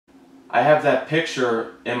I have that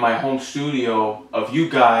picture in my home studio of you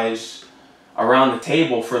guys around the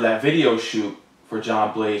table for that video shoot for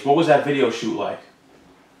John Blaze. What was that video shoot like?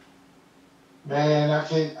 Man, I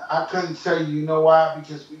couldn't tell you. You know why?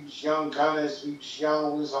 Because we was young gunners. We was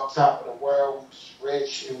young. We was on top of the world. We was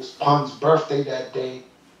rich. It was Pun's birthday that day.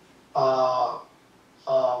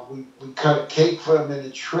 We cut a cake for him in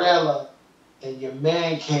the trailer, and your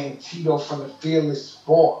man came, Tito from the Fearless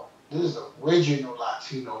Four. This is original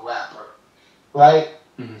Latino rapper, right?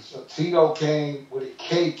 Mm-hmm. So Tito came with a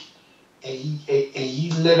cake, and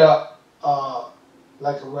he lit up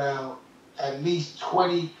like around at least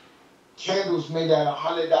 20 candles made out of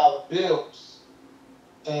 $100 bills,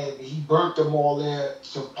 and he burnt them all there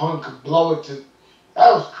so Pun could blow it to.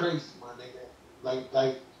 That was crazy, my nigga.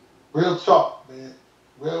 Like real talk, man.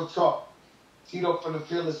 Real talk. Tito from the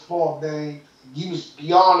Fearless Four, man. He was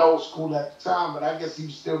beyond old school at the time, but I guess he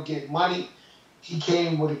was still getting money. He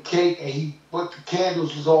came with a cake, and what the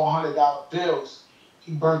candles was all $100 bills.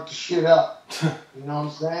 He burnt the shit up. You know what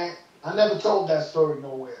I'm saying? I never told that story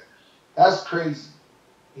nowhere. That's crazy.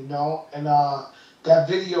 You know, and that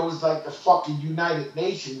video is like the fucking United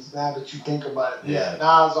Nations now that you think about it. We had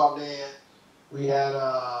Nas on there. We had Nas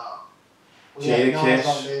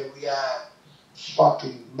on there. We had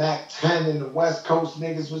fucking Mac 10 and the West Coast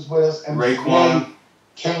niggas was with us. Raekwon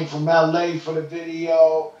came from LA for the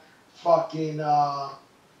video. Fucking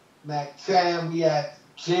Mac 10. We had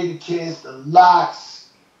Jadakiss, the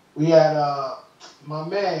Lox. We had my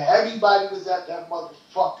man. Everybody was at that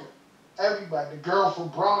motherfucker. Everybody, the girl from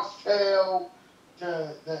Bronx Tale,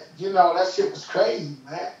 you know, that shit was crazy,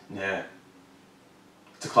 man. Yeah.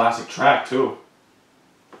 It's a classic track, too.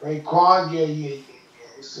 Raekwon, yeah.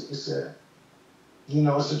 It's a, you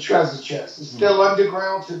know, it's a treasure chest. It's still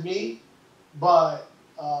underground to me, but,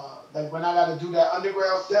 like, when I got to do that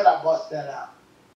underground set, I bust that out.